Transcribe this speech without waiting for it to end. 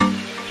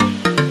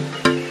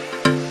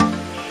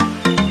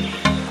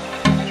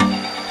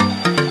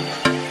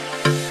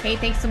Hey,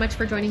 thanks so much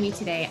for joining me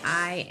today.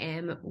 I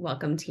am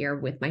welcomed here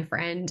with my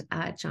friend,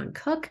 John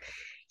Cook.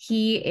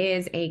 He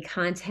is a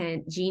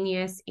content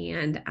genius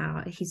and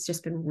he's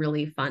just been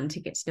really fun to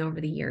get to know over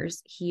the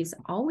years. He's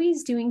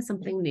always doing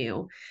something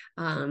new.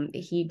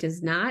 He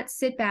does not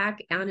sit back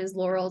on his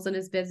laurels in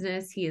his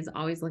business. He is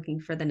always looking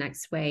for the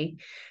next way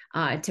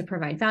to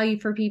provide value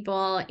for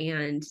people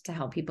and to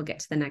help people get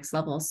to the next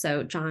level.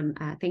 So, John,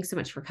 thanks so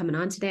much for coming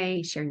on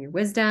today, sharing your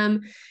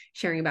wisdom,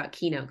 sharing about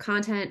Keynote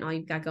content and all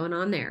you've got going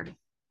on there.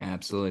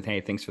 Absolutely.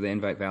 Hey, thanks for the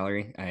invite,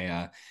 Valerie.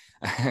 I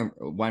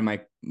wind my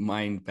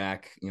mind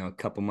back, a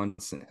couple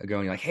months ago,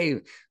 and you're like,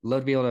 "Hey,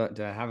 love to be able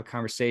to have a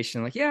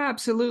conversation." Like, yeah,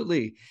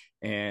 absolutely.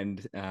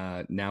 And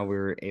now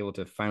we're able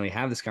to finally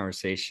have this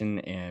conversation,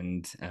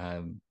 and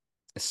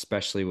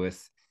especially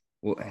with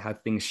how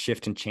things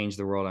shift and change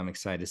the world, I'm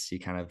excited to see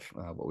kind of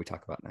what we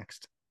talk about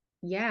next.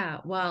 Yeah,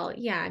 well,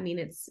 yeah, I mean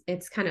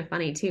it's kind of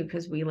funny too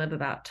because we live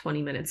about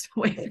 20 minutes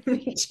away from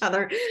each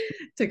other.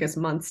 Took us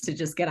months to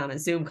just get on a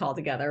Zoom call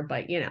together,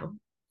 but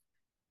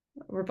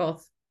we're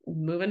both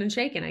moving and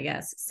shaking, I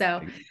guess. So,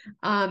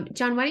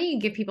 John, why don't you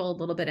give people a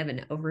little bit of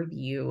an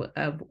overview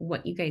of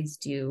what you guys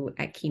do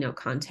at Keynote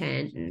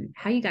Content and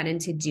how you got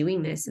into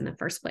doing this in the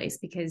first place?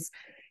 Because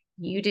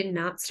you did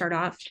not start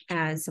off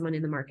as someone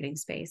in the marketing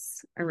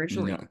space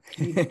originally. No,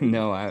 You've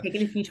no,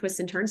 taken a few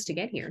twists and turns to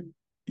get here.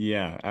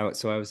 yeah.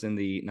 So I was in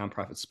the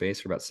nonprofit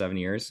space for about 7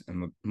 years,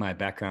 and my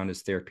background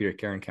is therapeutic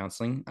care and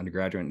counseling,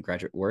 undergraduate and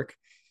graduate work.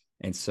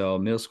 And so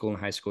middle school and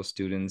high school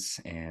students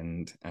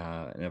and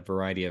in a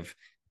variety of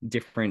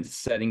different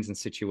settings and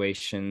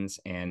situations.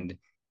 And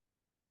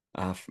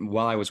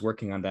while I was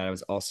working on that, I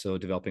was also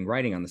developing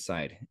writing on the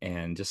side,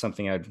 and just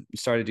something I'd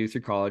started to do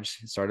through college.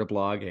 Started a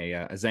blog,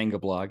 a Zanga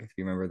blog, if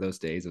you remember those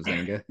days of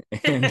Zanga.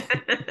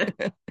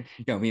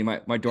 And me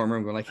and my dorm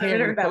room going like, I "Hey, I'm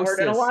haven't going heard to that post word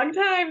in a this." long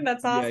time.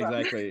 That's Yeah, awesome.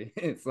 exactly.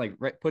 It's like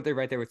put there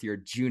right there with your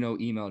Juno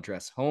email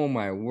address. Oh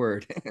my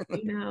word. I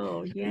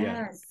know. Yeah.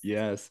 Yes.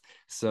 Yes.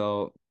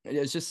 So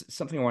it's just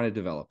something I want to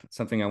develop,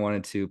 something I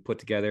wanted to put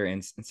together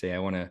and say I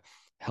want to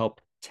help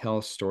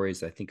tell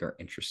stories that I think are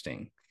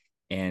interesting.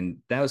 And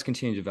that was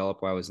continuing to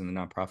develop while I was in the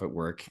nonprofit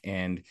work.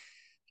 And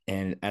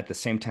at the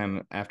same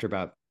time, after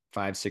about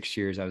 5, 6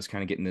 years, I was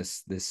kind of getting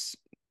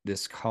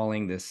this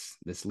calling, this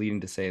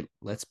leading to say,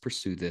 let's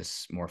pursue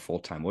this more full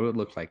time. What would it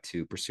look like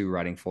to pursue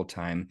writing full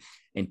time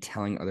and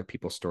telling other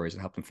people's stories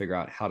and help them figure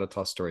out how to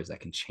tell stories that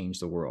can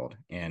change the world?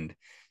 And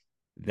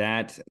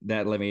that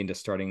led me into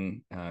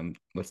starting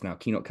what's now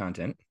Keynote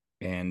Content.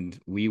 And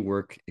we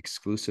work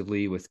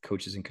exclusively with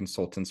coaches and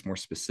consultants, more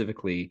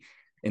specifically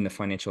in the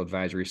financial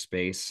advisory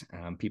space,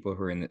 people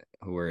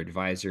who are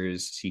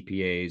advisors,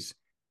 CPAs,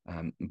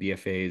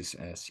 BFAs,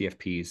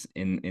 CFPs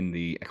in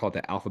the I call it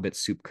the alphabet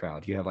soup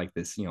crowd. You have like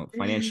this,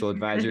 financial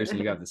advisors, and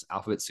you have this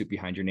alphabet soup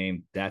behind your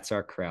name. That's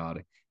our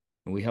crowd,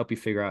 and we help you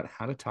figure out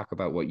how to talk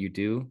about what you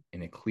do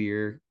in a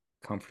clear,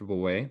 comfortable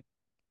way,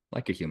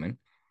 like a human,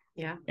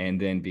 Yeah.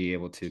 and then be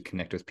able to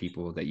connect with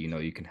people that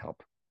you can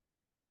help.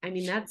 I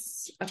mean,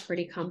 that's a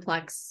pretty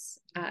complex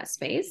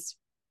space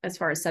as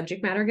far as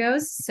subject matter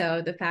goes.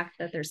 So the fact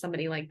that there's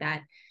somebody like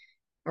that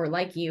or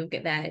like you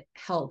that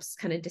helps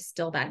kind of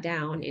distill that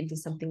down into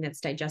something that's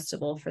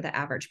digestible for the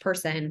average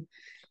person.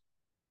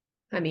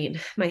 I mean,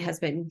 my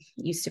husband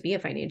used to be a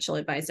financial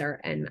advisor,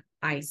 and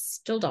I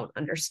still don't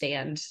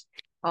understand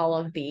all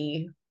of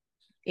the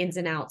ins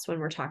and outs when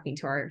we're talking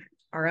to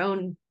our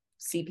own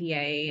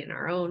CPA and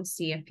our own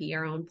CFP,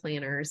 our own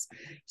planners.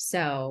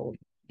 So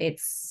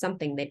it's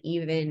something that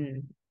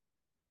even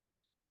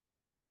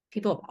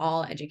people of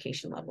all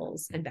education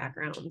levels and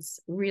backgrounds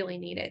really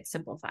need it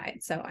simplified.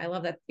 So I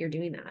love that you're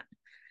doing that.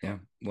 Yeah.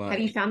 Well, Have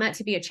you found that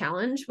to be a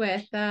challenge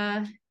with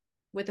the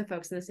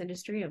folks in this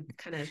industry of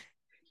kind of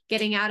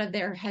getting out of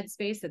their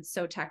headspace that's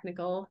so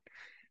technical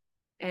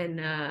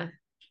and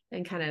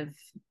kind of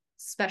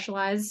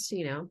specialized?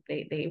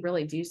 They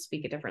really do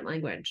speak a different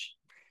language.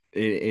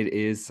 it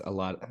is a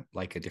lot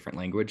like a different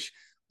language.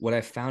 What I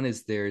found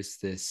is there's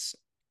this,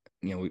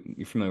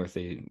 you're familiar with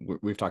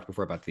we've talked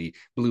before about the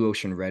blue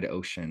ocean, red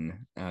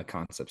ocean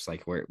concepts,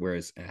 like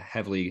whereas a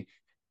heavily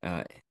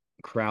uh,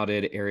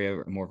 crowded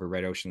area, more of a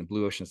red ocean, the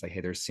blue ocean is like,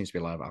 hey, there seems to be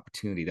a lot of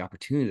opportunity. The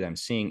opportunity that I'm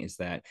seeing is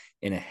that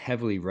in a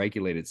heavily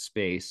regulated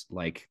space,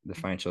 like the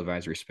financial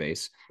advisory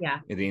space, Yeah.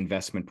 the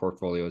investment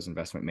portfolios,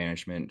 investment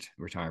management,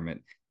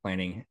 retirement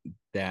planning,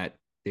 that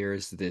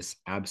there's this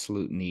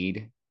absolute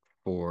need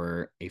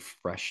for a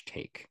fresh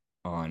take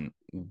on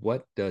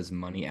what does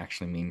money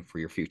actually mean for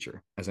your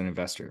future as an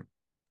investor.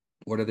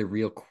 What are the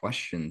real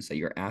questions that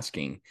you're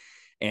asking?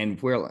 And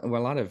where a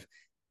lot of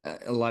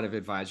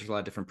advisors, a lot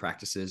of different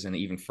practices, and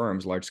even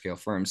firms, large scale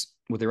firms,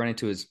 what they run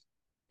into is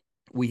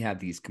we have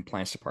these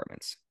compliance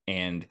departments,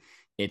 and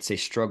it's a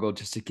struggle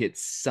just to get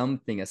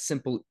something, a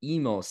simple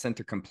email sent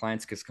to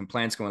compliance, because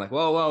compliance going like,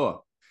 whoa, whoa,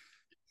 whoa,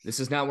 this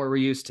is not what we're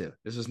used to.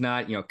 This is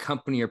not,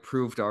 company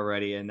approved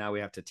already. And now we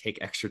have to take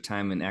extra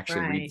time and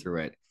actually read Right. through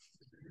it.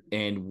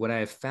 And what I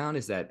have found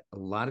is that a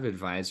lot of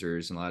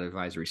advisors and a lot of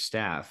advisory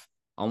staff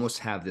almost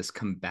have this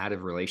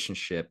combative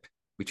relationship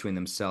between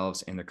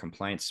themselves and their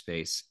compliance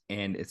space.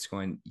 And it's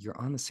going, you're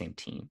on the same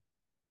team.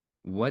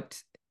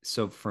 What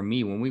So for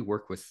me, when we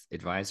work with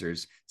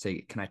advisors,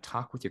 say, can I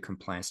talk with your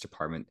compliance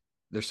department?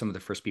 They're some of the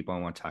first people I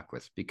want to talk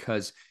with,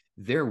 because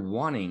they're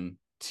wanting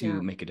to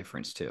Yeah. make a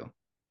difference too.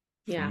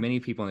 For Yeah.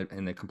 many people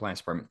in the compliance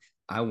department,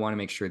 I want to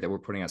make sure that we're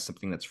putting out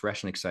something that's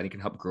fresh and exciting,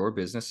 can help grow our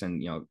business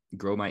and,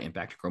 grow my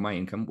impact, grow my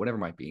income, whatever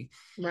it might be.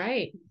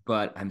 Right.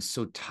 But I'm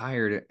so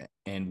tired.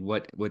 And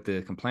what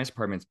the compliance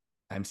department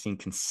I'm seeing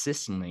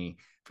consistently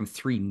from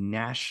three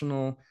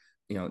national,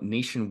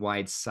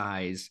 nationwide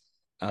size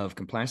of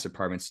compliance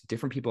departments,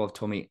 different people have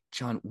told me,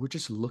 John, we're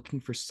just looking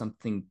for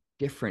something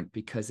different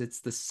because it's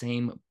the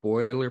same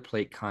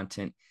boilerplate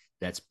content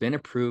that's been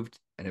approved.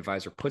 An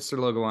advisor puts their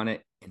logo on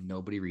it and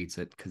nobody reads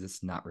it because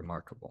it's not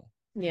remarkable.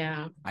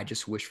 Yeah. I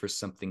just wish for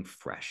something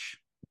fresh.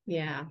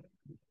 Yeah.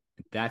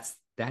 That's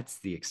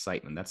the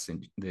excitement. That's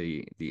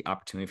the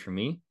opportunity for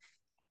me,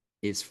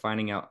 is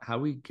finding out how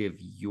we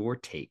give your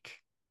take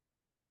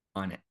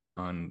on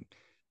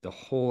the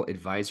whole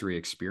advisory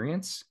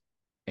experience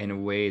in a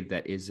way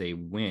that is a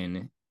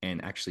win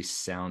and actually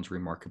sounds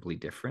remarkably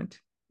different,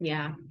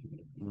 Yeah.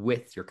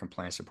 with your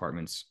compliance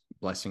department's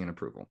blessing and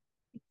approval.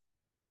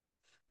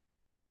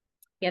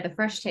 Yeah. The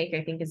fresh take,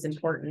 I think, is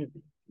important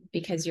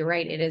because you're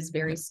right. It is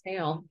very Yeah.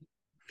 stale.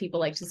 People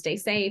like to stay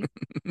safe.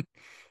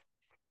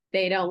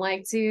 They don't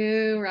like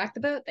to rock the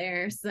boat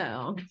there.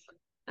 So,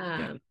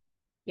 Yeah.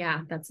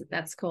 yeah,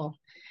 that's cool.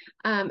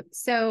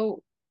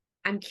 So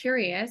I'm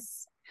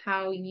curious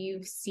how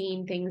you've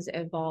seen things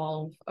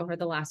evolve over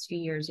the last few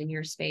years in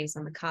your space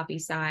on the copy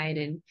side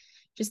and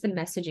just the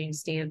messaging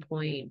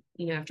standpoint,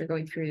 after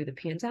going through the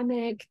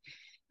pandemic,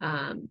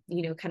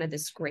 kind of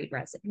this great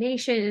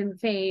resignation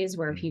phase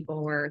where Mm-hmm.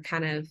 people were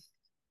kind of,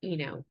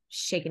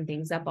 shaking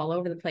things up all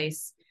over the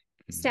place,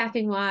 Mm-hmm.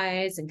 staffing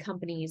wise, and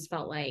companies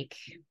felt like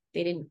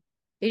they didn't,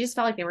 they just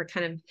felt like they were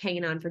kind of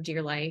hanging on for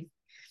dear life.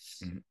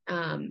 Mm-hmm.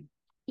 Um,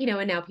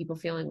 and now people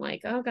feeling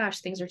like, oh gosh,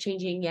 things are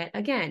changing yet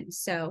again.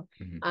 So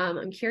Mm-hmm.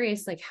 I'm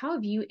curious, like, how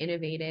have you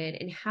innovated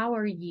and how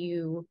are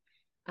you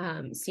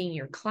seeing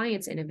your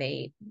clients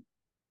innovate,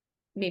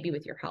 maybe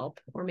with your help,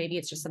 or maybe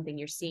it's just something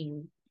you're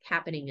seeing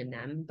happening in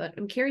them. But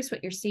I'm curious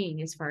what you're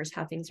seeing as far as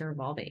how things are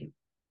evolving.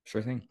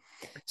 Sure thing.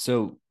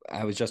 So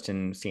I was just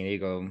in San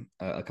Diego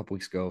a couple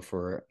weeks ago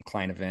for a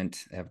client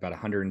event. I have about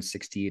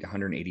 160 to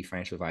 180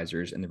 financial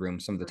advisors in the room.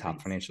 Some of the top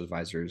Nice. financial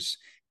advisors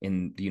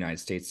in the United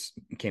States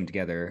came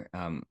together.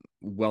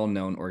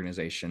 Well-known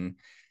organization,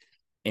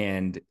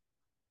 and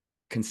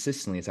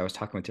consistently, as I was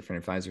talking with different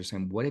advisors,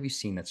 saying, "What have you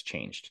seen that's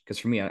changed?" Because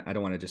for me, I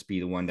don't want to just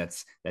be the one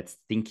that's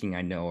thinking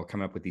I know or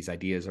coming up with these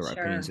ideas or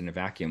opinions Sure. in a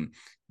vacuum.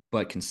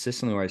 But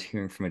consistently, what I was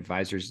hearing from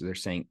advisors, they're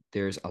saying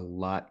there's a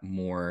lot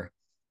more,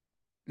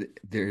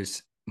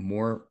 there's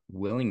more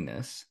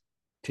willingness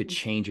to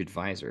change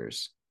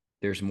advisors.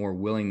 There's more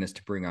willingness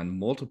to bring on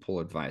multiple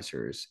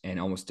advisors and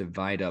almost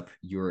divide up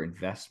your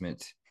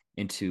investment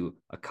into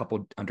a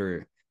couple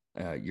under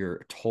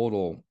your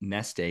total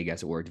nest egg,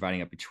 as it were,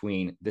 dividing up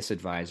between this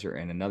advisor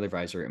and another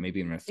advisor, and maybe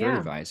even a third Yeah.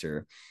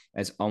 advisor,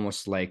 as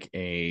almost like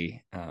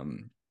a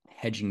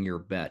hedging your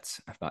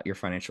bets about your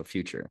financial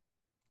future.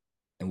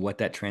 And what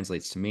that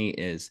translates to me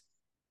is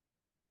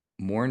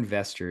more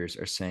investors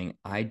are saying,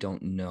 I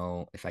don't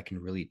know if I can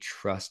really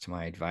trust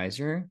my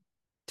advisor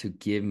to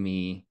give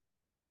me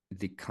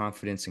the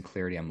confidence and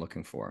clarity I'm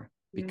looking for,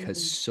 because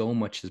Mm, so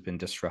much has been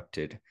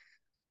disrupted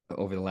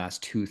over the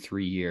last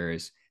 2-3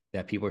 years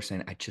that people are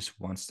saying, I just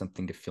want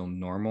something to feel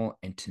normal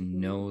and to mm,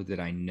 know that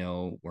I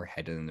know we're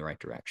headed in the right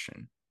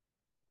direction.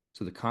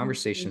 So the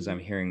conversations I'm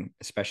mm, hearing,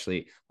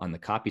 especially on the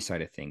copy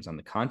side of things, on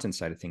the content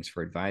side of things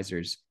for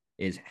advisors,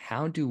 is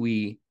how do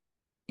we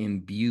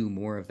imbue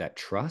more of that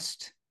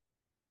trust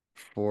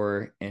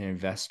for an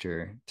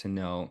investor to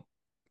know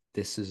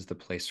this is the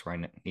place where I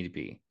need to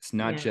be. It's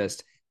not yeah.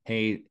 just,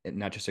 hey,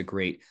 not just a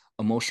great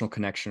emotional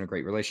connection, a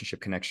great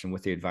relationship connection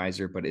with the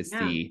advisor, but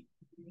Yeah.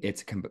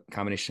 it's a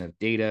combination of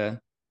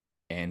data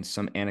and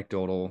some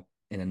anecdotal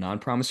in a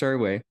non-promissory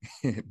way,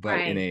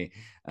 but in Right.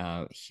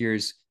 a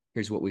here's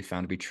what we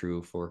found to be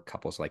true for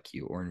couples like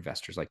you or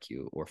investors like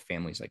you or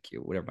families like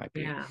you, whatever it might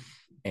be. Yeah.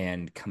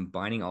 And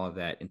combining all of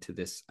that into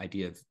this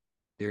idea of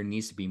there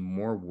needs to be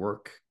more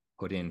work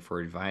put in for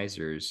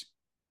advisors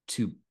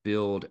to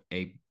build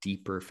a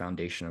deeper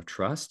foundation of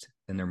trust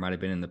than there might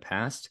have been in the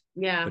past,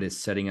 Yeah. but is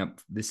setting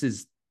up, this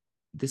is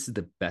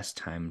the best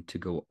time to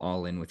go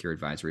all in with your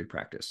advisory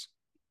practice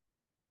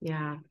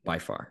Yeah. by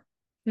far.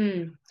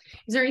 Hmm.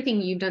 Is there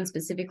anything you've done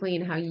specifically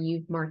in how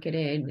you've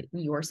marketed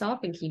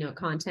yourself and keynote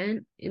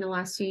content in the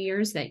last few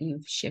years that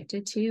you've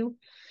shifted to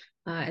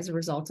as a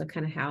result of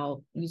kind of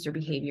how user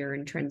behavior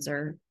and trends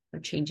are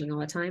changing all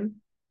the time?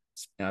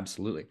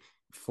 Absolutely.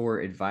 For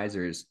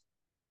advisors,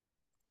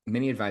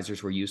 many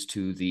advisors were used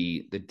to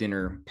the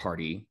dinner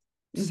party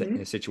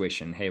Hmm.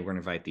 situation. Hey, we're going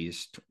to invite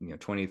these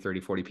 20, 30,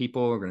 40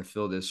 people. We're going to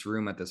fill this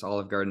room at this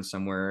Olive Garden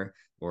somewhere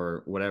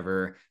or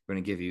whatever. We're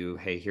going to give you,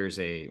 hey, here's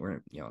a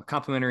a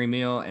complimentary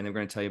meal, and then we're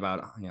going to tell you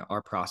about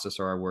our process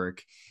or our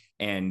work.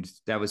 And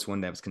that was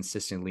one that was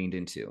consistently leaned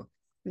into.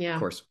 Of Yeah.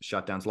 course,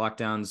 shutdowns,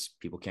 lockdowns,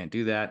 people can't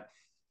do that.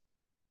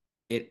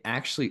 It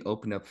actually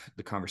opened up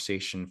the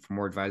conversation for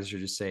more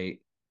advisors to say,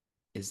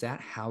 is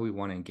that how we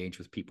want to engage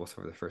with people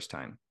for the first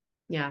time?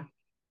 Yeah.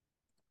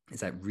 Is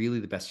that really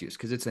the best use?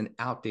 Because it's an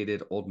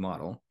outdated old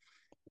model.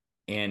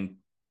 And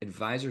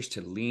advisors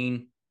to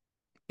lean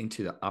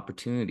into the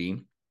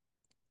opportunity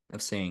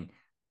of saying,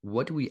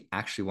 what do we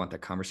actually want that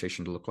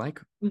conversation to look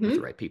like with the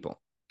Hmm. right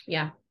people?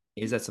 Yeah.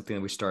 Is that something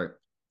that we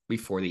start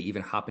before they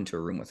even hop into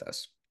a room with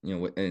us?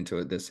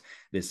 Into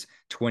this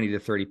 20 to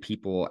 30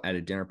 people at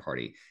a dinner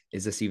party.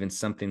 Is this even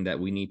something that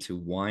we need to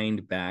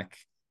wind back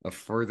a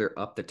further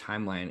up the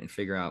timeline and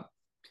figure out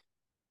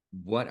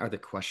what are the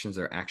questions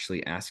they're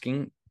actually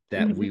asking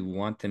that we Hmm.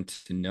 want them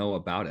to know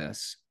about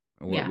us,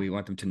 or what Yeah. we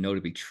want them to know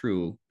to be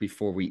true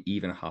before we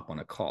even hop on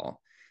a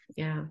call?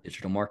 Yeah.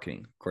 Digital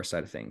marketing, of course,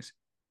 side of things.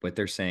 But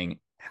they're saying,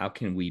 how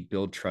can we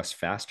build trust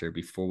faster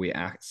before we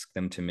ask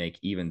them to make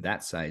even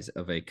that size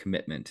of a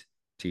commitment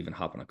to even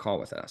hop on a call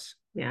with us?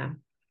 Yeah.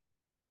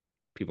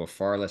 People are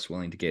far less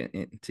willing to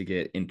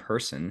get in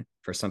person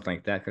for something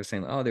like that because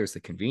saying, oh, there's the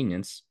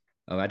convenience.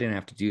 Oh, I didn't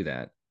have to do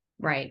that.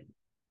 Right.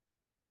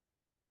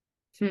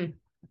 Hmm.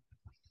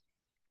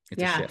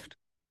 It's a Yeah. shift.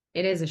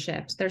 It is a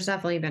shift. There's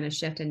definitely been a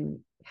shift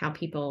in how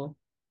people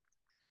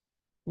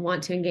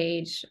want to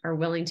engage, are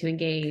willing to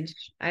engage.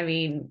 I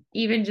mean,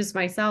 even just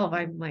myself,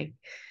 I'm like,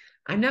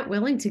 I'm not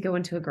willing to go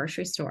into a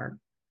grocery store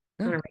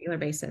on No, a regular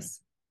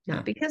basis. yeah,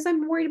 Not because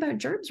I'm worried about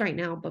germs right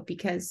now, but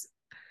because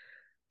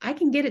I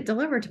can get it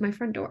delivered to my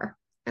front door.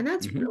 And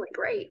that's mm-hmm. really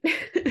great.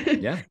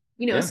 Yeah,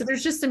 yeah, So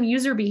there's just some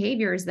user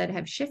behaviors that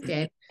have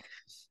shifted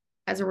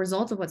as a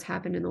result of what's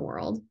happened in the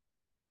world,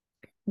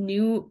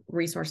 new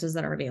resources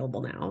that are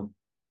available now,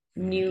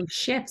 mm-hmm. new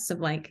shifts of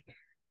like,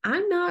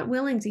 I'm not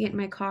willing to get in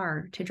my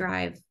car to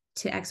drive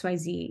to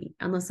XYZ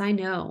unless I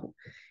know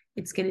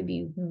it's going to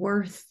be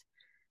worth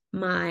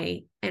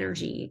my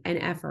energy and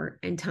effort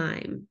and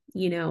time,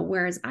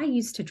 whereas I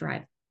used to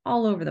drive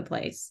all over the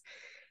place.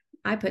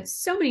 I put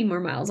so many more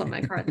miles on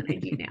my car than I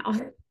do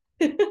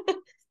now.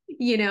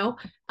 you know,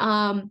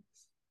 um,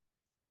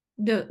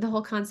 the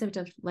whole concept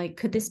of like,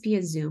 could this be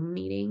a Zoom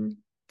meeting?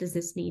 Does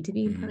this need to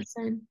be in Mm-hmm.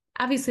 person?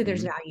 Obviously,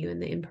 there's Mm-hmm. value in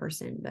the in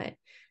person, but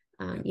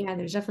Yeah. yeah,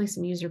 there's definitely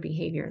some user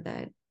behavior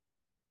that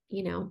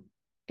you know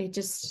it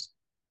just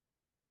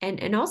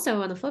and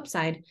also on the flip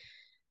side,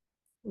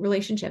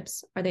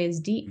 relationships, are they as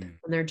deep Mm-hmm.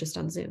 when they're just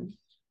on Zoom,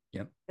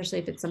 Yep. especially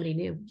if it's somebody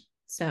new?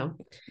 So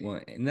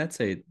Well, and that's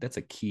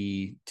a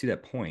key to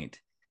that point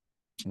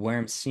where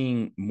I'm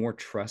seeing more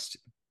trust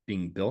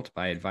being built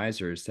by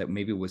advisors that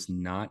maybe was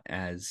not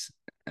as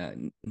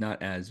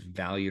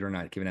valued or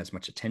not given as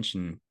much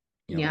attention,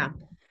 you know, yeah.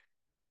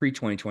 pre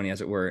 2020,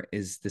 as it were,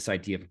 is this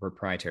idea of a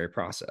proprietary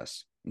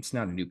process. It's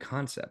not a new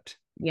concept,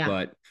 Yeah.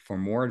 but for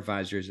more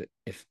advisors,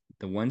 if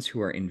the ones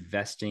who are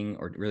investing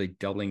or really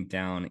doubling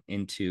down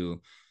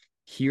into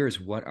here's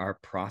what our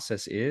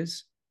process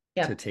is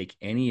to Yep. take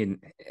any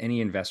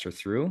investor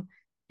through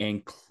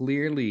and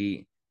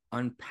clearly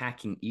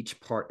unpacking each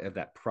part of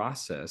that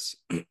process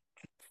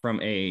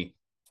from a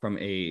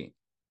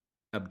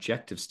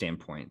objective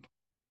standpoint.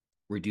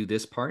 We do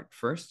this part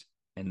first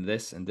and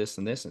this and this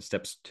and this and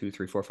steps 2,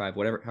 3, 4, 5,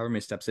 whatever, however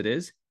many steps it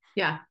is.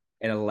 Yeah.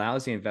 It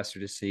allows the investor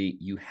to see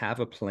you have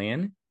a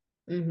plan,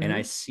 and I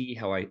Mm-hmm. see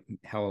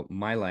how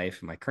my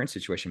life, my current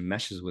situation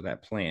meshes with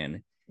that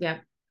plan.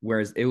 Yep.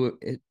 Whereas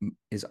it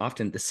is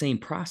often the same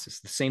process,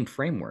 the same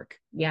framework,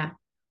 Yeah.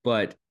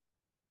 but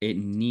it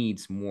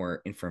needs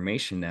more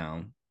information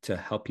now to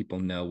help people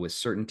know with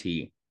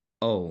certainty,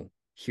 oh,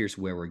 here's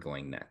where we're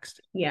going next.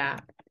 Yeah.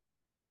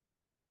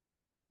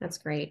 That's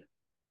great,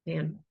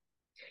 man.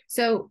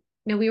 So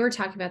now we were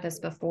talking about this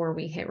before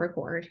we hit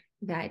record,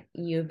 that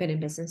you've been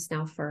in business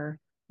now for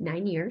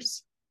 9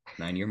 years.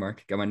 9 year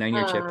mark. Got my 9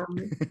 year chip.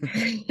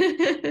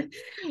 Um,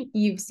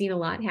 you've seen a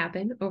lot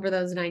happen over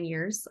those 9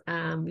 years.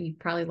 You've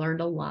probably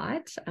learned a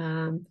lot.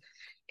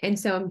 And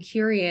so I'm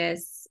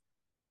curious,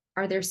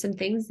 are there some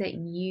things that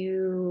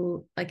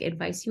you like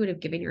advice you would have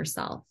given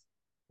yourself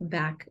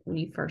back when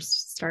you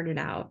first started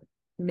out,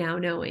 now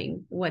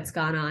knowing what's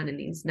gone on in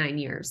these 9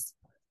 years,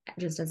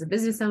 just as a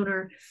business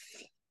owner,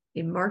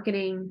 in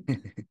marketing,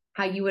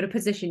 how you would have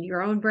positioned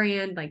your own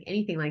brand, like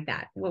anything like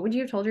that? What would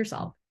you have told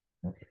yourself?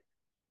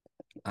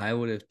 I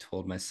would have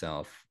told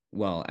myself,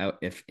 well,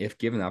 if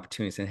given the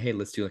opportunity, saying, "Hey,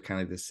 let's do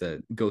kind of this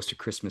Ghost to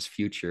Christmas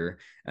future,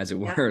 as it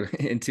Yeah. were,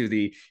 into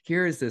the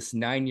here is this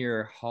 9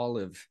 year hall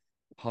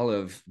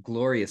of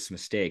glorious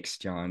mistakes,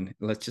 John.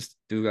 Let's just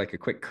do like a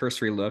quick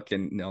cursory look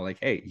and know, like,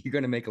 hey, you're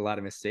going to make a lot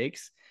of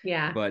mistakes,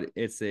 Yeah. but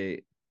it's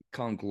a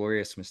call them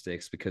glorious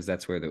mistakes because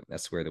that's where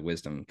the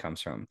wisdom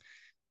comes from.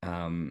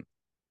 Um,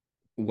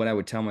 what I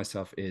would tell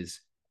myself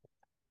is,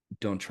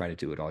 don't try to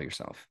do it all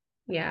yourself.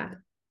 Yeah.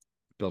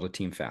 Build a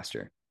team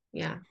faster.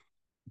 Yeah.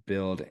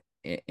 Build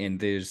and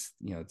there's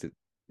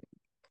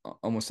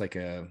almost like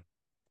a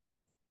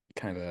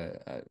kind of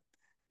a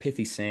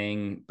pithy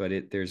saying, but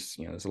there's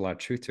a lot of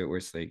truth to it where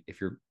it's like if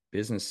your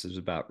business is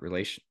about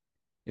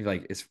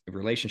if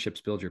relationships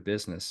build your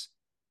business,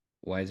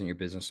 why isn't your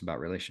business about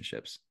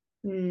relationships?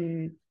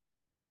 Hmm.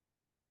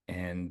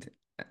 And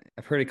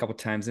I've heard it a couple of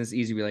times, and it's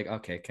easy to be like,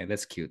 okay,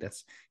 that's cute.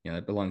 That's,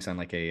 that belongs on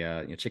like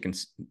a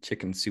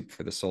chicken soup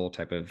for the soul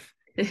type of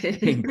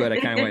thing. But I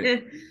kind of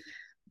went,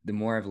 the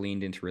more I've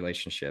leaned into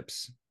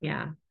relationships,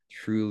 Yeah.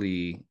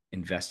 truly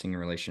investing in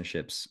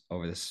relationships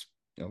over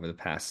the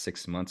past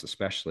 6 months,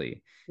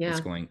 especially, it's Yeah.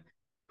 going,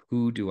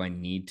 who do I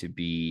need to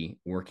be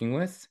working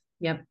with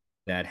Yep.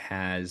 that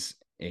has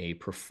a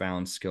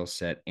profound skill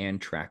set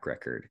and track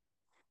record?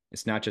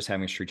 It's not just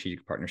having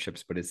strategic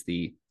partnerships, but it's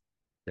the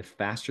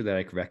faster that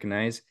I can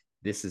recognize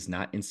this is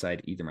not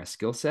inside either my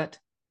skill set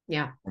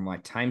Yeah. or my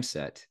time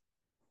set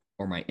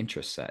or my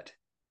interest set,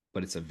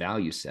 but it's a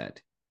value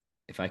set.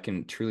 If I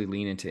can truly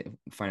lean into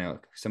find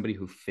out somebody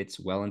who fits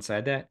well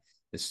inside that,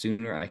 the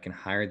sooner I can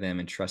hire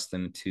them and trust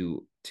them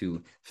to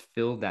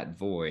fill that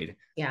void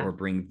Yeah. or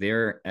bring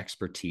their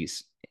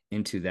expertise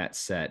into that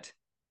set,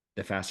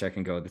 the faster I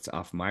can go that's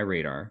off my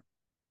radar.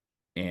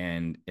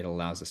 And it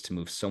allows us to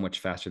move so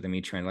much faster than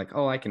me trying to like,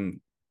 oh, I can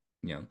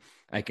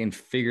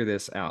figure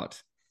this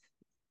out.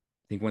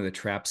 I think one of the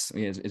traps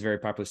is very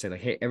popular to say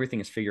like, hey, everything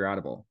is figure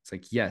outable. It's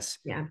like, yes,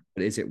 Yeah.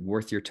 but is it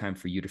worth your time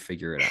for you to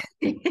figure it out?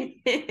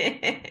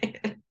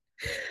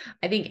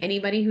 I think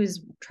anybody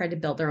who's tried to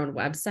build their own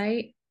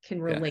website can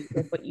Yeah. relate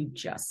with what you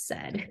just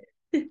said.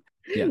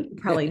 Yeah.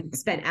 Probably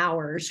spent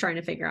hours trying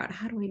to figure out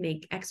how do I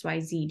make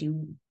XYZ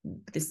do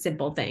this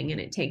simple thing.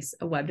 And it takes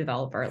a web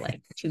developer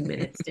like 2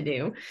 minutes to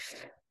do,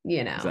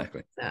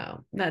 Exactly.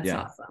 So that's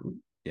Yeah.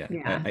 awesome. Yeah.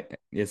 Yeah.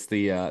 It's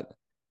the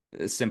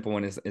simple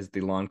one is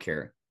the lawn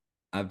care.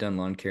 I've done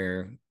lawn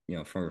care,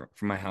 for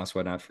my house,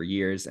 whatnot, for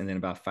years. And then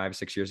about 5 or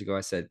 6 years ago,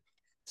 I said,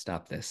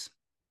 stop this.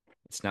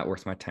 It's not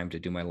worth my time to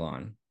do my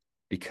lawn,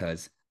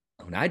 because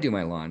when I do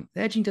my lawn,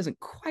 the edging doesn't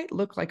quite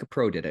look like a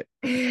pro did it,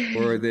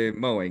 or the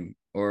mowing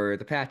or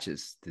the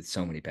patches. Did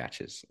so many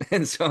patches.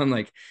 And so I'm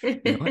like, you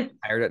know what?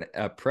 I hired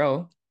a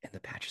pro and the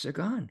patches are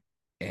gone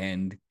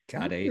and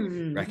got a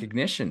Hmm.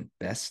 recognition.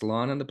 Best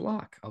lawn on the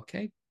block.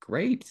 Okay,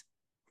 great.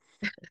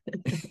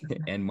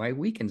 And my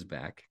weekend's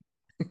back.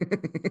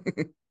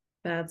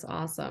 That's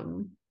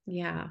awesome.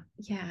 Yeah.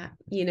 Yeah.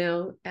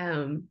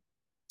 I'm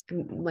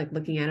like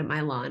looking at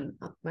my lawn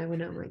out my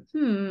window. I'm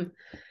like,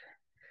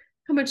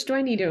 how much do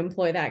I need to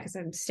employ that? Because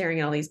I'm staring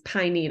at all these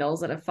pine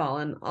needles that have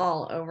fallen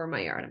all over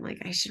my yard. I'm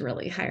like, I should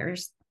really hire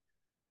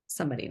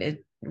somebody to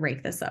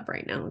rake this up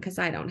right now because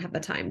I don't have the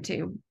time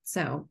to.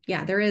 So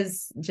yeah, there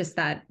is just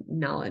that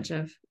knowledge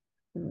of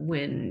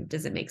when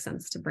does it make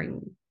sense to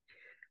bring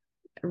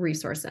a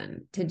resource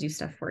in to do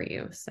stuff for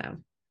you. So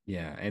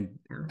Yeah. And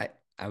yeah.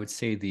 I would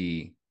say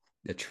the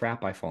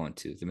trap I fall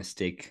into, the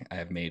mistake I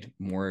have made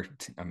more,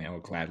 I mean, I will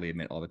gladly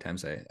admit all the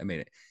times I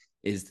made it,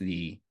 is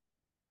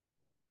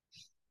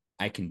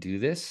I can do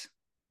this,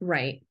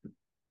 Right.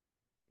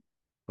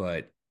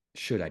 but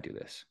should I do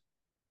this?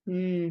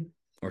 Mm,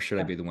 Or should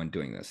I be the one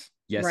doing this?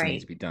 Yes, it needs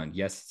right. to be done.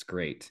 Yes, it's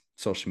great.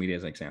 Social media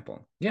as an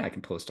example. Yeah, I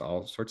can post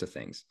all sorts of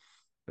things.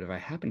 But if I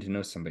happen to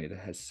know somebody that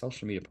has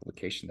social media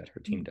publication that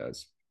her team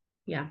does,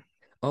 Yeah.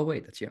 oh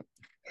wait, that's you.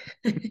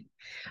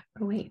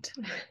 Oh, wait.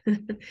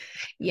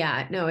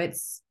 Yeah, no,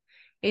 it's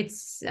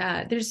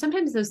there's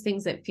sometimes those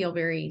things that feel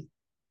very,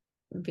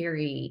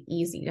 very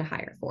easy to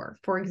hire for.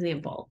 For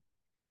example,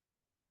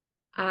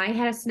 I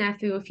had a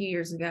snafu a few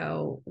years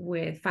ago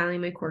with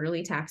filing my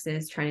quarterly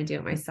taxes, trying to do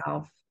it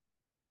myself,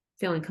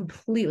 feeling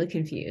completely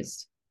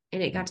confused.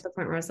 And it got to the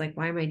point where I was like,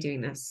 why am I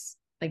doing this?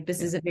 Like, this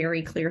Yeah. is a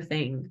very clear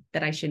thing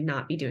that I should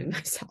not be doing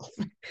myself.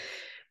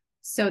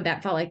 So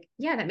that felt like,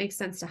 yeah, that makes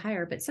sense to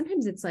hire. But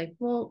sometimes it's like,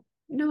 well,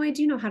 no, I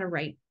do know how to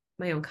write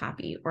my own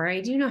copy, or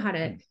I do know how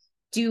to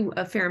do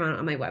a fair amount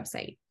on my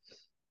website.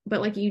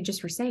 But like you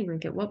just were saying,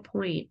 like, at what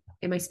point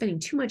am I spending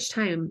too much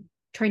time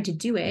trying to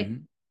do it?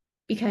 Mm-hmm.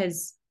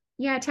 Because,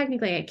 yeah,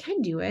 technically I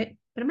can do it,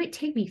 but it might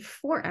take me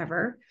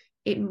forever.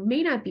 It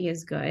may not be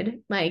as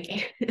good.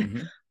 Like,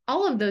 Mm-hmm.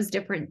 all of those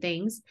different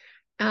things.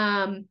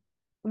 Um,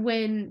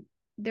 when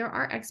there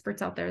are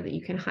experts out there that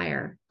you can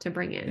hire to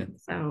bring Yeah. in.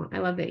 So I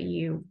love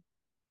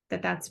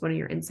that's one of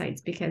your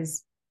insights,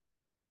 because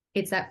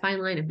it's that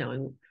fine line of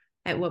knowing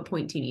at what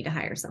point do you need to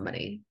hire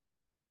somebody.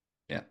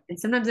 Yeah. And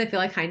sometimes I feel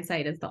like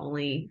hindsight is the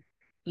only,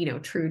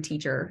 true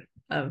teacher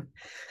of,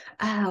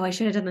 oh, I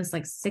should have done this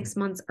like 6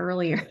 months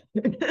earlier,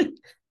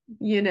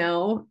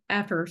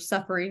 after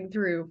suffering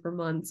through for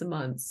months and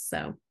months.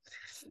 So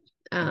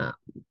Yeah. uh,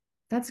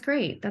 that's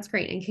great. That's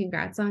great. And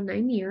congrats on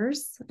 9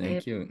 years and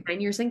Thank you.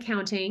 9 years and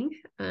counting.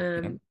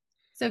 Yeah.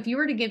 So if you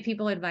were to give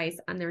people advice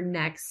on their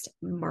next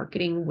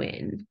marketing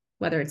win,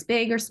 whether it's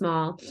big or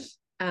small,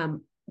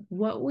 um,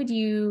 what would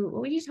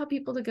you tell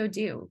people to go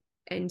do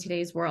in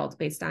today's world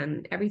based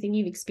on everything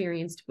you've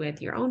experienced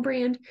with your own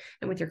brand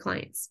and with your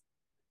clients?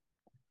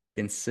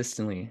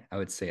 Consistently, I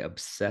would say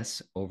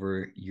obsess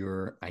over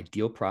your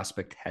ideal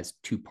prospect has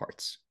two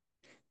parts.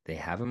 They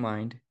have a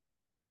mind,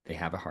 they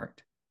have a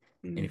heart.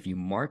 And Mm, if you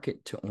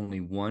market to only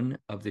one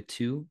of the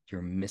two,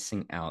 you're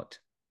missing out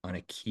on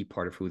a key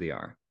part of who they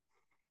are.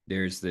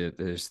 There's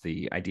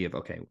the idea of,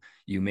 okay,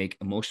 you make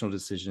emotional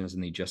decisions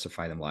and you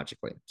justify them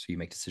logically. So you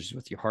make decisions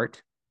with your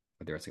heart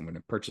whether it's I'm going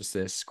to purchase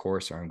this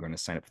course, or I'm going to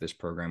sign up for this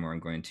program, or I'm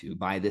going to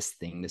buy this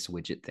thing, this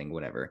widget thing,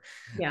 whatever,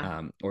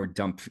 Yeah. or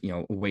dump,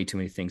 way too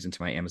many things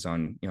into my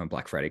Amazon,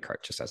 Black Friday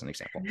cart, just as an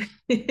example.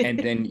 And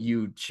then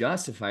you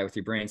justify with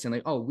your brain saying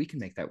like, oh, we can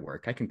make that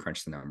work. I can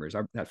crunch the numbers.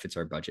 That fits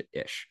our budget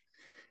ish.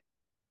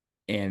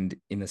 And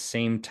in the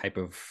same type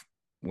of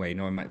way,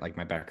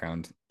 my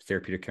background,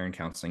 therapeutic care and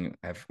counseling,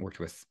 I've worked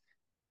with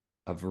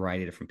a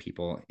variety of different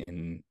people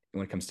when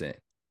it comes to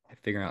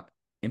figuring out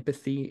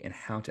empathy and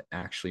how to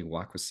actually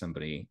walk with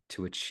somebody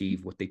to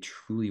achieve what they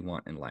truly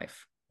want in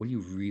life. What do you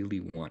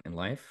really want in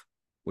life?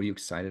 What are you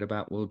excited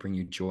about? What will bring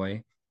you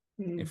joy?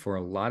 And for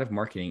a lot of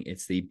marketing,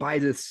 it's the buy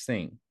this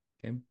thing.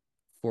 Okay.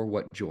 For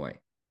what joy?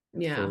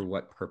 Yeah. For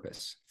what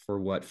purpose? For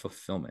what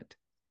fulfillment?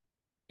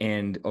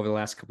 And over the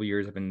last couple of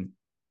years, I've been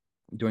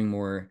doing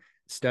more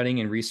studying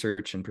and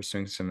research and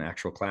pursuing some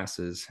actual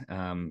classes,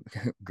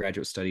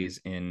 graduate studies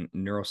in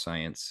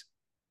neuroscience,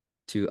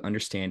 to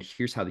understand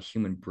here's how the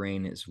human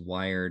brain is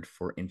wired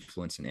for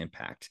influence and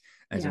impact,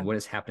 as in what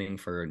is happening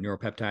for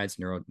neuropeptides,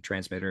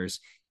 neurotransmitters,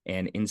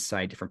 and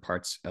inside different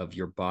parts of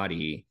your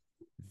body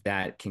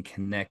that can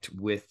connect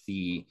with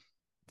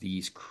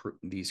these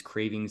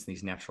cravings,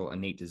 these natural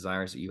innate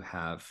desires that you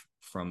have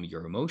from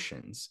your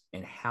emotions,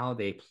 and how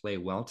they play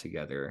well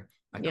together.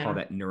 I call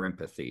that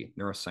neuroempathy,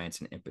 neuroscience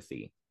and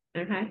empathy.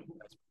 Okay.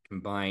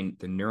 Combine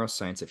the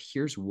neuroscience of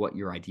here's what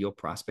your ideal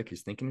prospect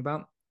is thinking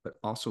about, but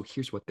also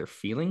here's what they're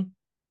feeling.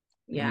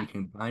 Yeah. And you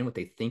combine what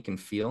they think and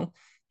feel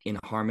in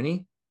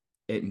harmony,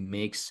 it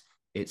makes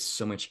it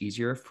so much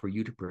easier for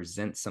you to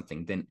present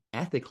something, then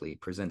ethically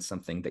present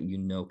something that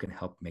can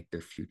help make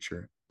their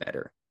future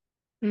better.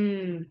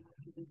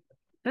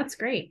 That's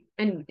great.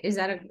 And is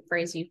that a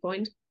phrase you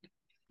coined?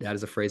 That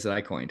is a phrase that I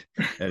coined.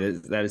 That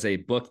is a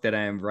book that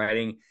I am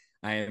writing.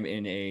 I am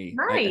in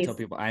I tell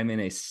people I'm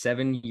in a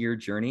 7-year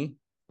journey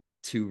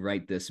to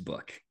write this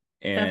book.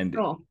 And that's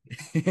cool.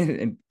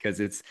 And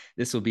because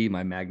this will be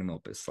my magnum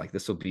opus. Like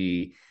this will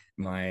be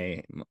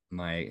my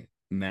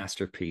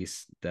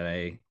masterpiece that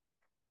I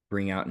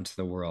bring out into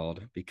the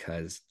world,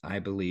 because I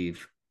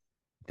believe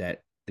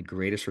that the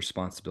greatest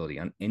responsibility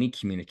on any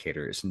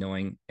communicator is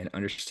knowing and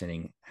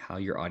understanding how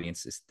your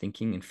audience is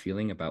thinking and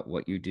feeling about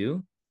what you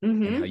do,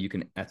 and how you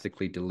can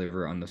ethically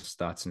deliver on those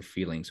thoughts and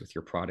feelings with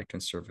your product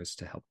and service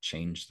to help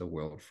change the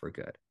world for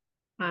good.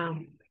 Wow.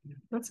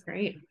 That's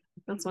great.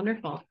 That's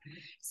wonderful.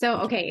 So,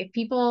 okay, if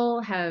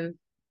people have,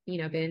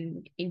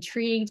 been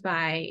intrigued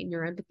by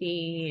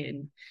neuroempathy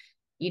and,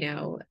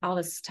 all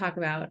this talk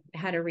about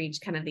how to reach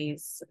kind of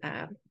these,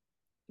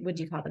 what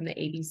do you call them? The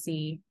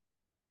ABC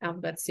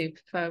alphabet soup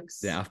folks.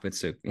 The alphabet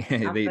soup.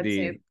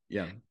 Soup.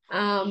 Yeah.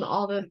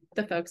 All the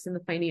folks in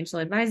the financial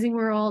advising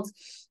world,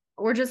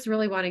 or just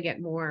really want to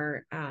get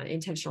more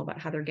intentional about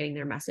how they're getting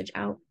their message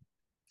out.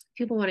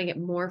 People want to get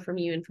more from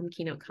you and from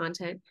Keynote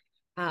Content.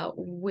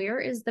 Where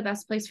is the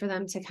best place for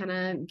them to kind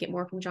of get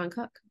more from John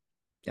Cook?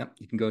 Yep.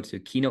 You can go to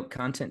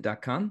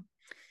keynotecontent.com.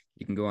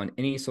 You can go on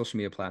any social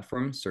media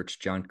platform, search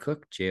John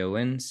Cook,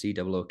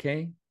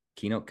 JONCOOK,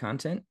 Keynote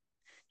Content,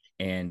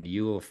 and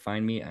you will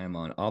find me. I'm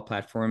on all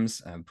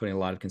platforms. I'm putting a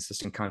lot of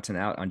consistent content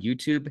out on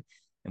YouTube,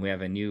 and we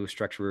have a new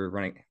structure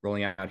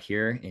rolling out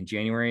here in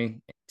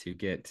January to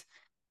get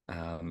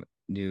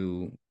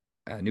new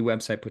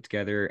website put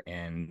together,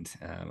 and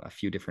a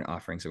few different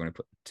offerings I'm going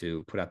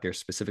to put out there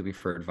specifically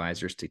for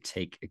advisors to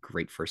take a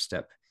great first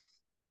step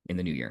in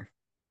the new year.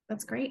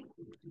 That's great.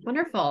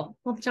 Wonderful.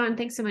 Well, John,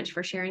 thanks so much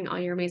for sharing all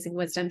your amazing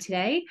wisdom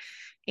today,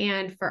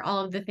 and for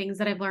all of the things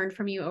that I've learned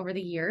from you over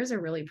the years. I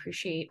really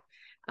appreciate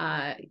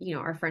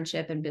our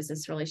friendship and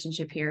business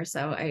relationship here.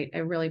 So I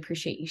really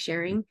appreciate you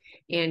sharing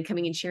and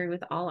coming and sharing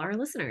with all our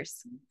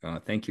listeners.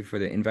 Thank you for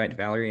the invite,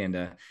 Valerie.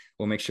 And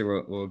we'll make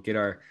sure we'll get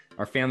our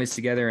families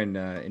together and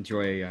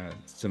enjoy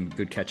some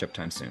good catch-up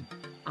time soon.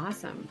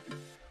 Awesome.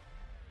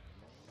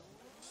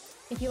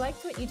 If you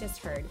liked what you just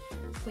heard,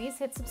 please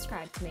hit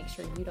subscribe to make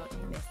sure you don't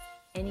miss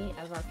any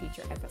of our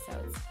future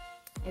episodes.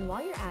 And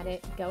while you're at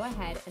it, go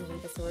ahead and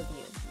leave us a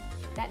review.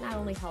 That not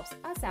only helps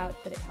us out,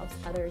 but it helps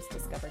others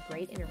discover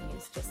great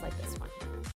interviews just like this one.